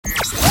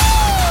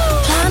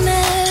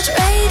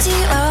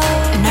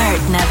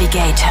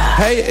Nerd-Navigator.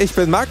 Hey, ich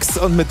bin Max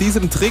und mit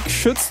diesem Trick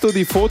schützt du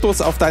die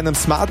Fotos auf deinem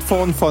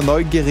Smartphone vor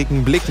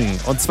neugierigen Blicken.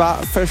 Und zwar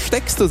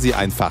versteckst du sie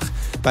einfach.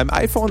 Beim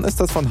iPhone ist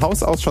das von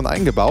Haus aus schon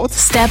eingebaut.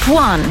 Step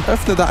 1.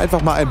 Öffne da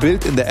einfach mal ein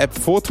Bild in der App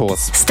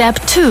Fotos. Step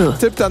 2.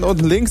 Tipp dann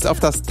unten links auf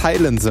das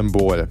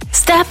Teilen-Symbol.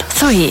 Step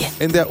 3.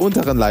 In der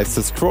unteren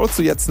Leiste scrollst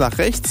du jetzt nach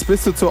rechts,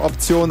 bis du zur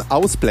Option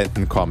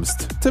Ausblenden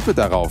kommst. Tippe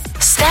darauf.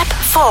 Step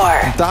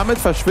 4. Damit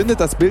verschwindet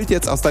das Bild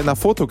jetzt aus deiner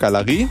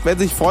Fotogalerie. Wenn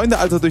sich Freunde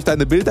also durch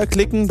deine Bilder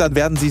klicken, dann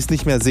werden sie es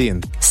nicht mehr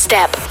sehen.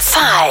 Step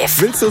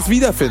 5. Willst du es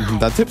wiederfinden,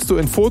 dann tippst du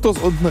in Fotos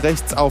unten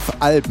rechts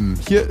auf Alben.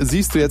 Hier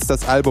siehst du jetzt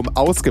das Album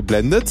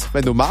ausgeblendet.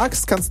 Wenn du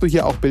magst, kannst du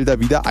hier auch Bilder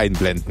wieder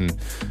einblenden.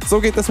 So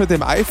geht es mit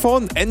dem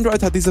iPhone.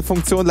 Android hat diese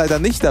Funktion leider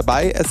nicht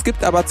dabei. Es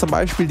gibt aber zum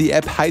Beispiel die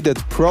App Hide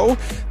It Pro.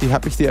 Die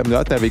habe ich dir im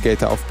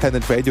Nerd-Navigator auf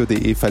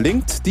planetradio.de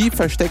verlinkt. Die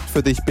versteckt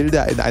für dich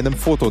Bilder in einem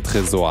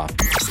Fototresor.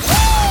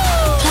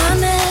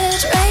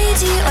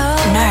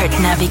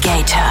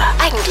 Nerd-Navigator.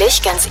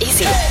 Eigentlich ganz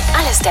easy.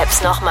 Alle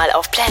Steps nochmal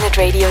auf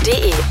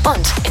planetradio.de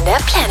und in der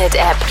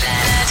Planet-App.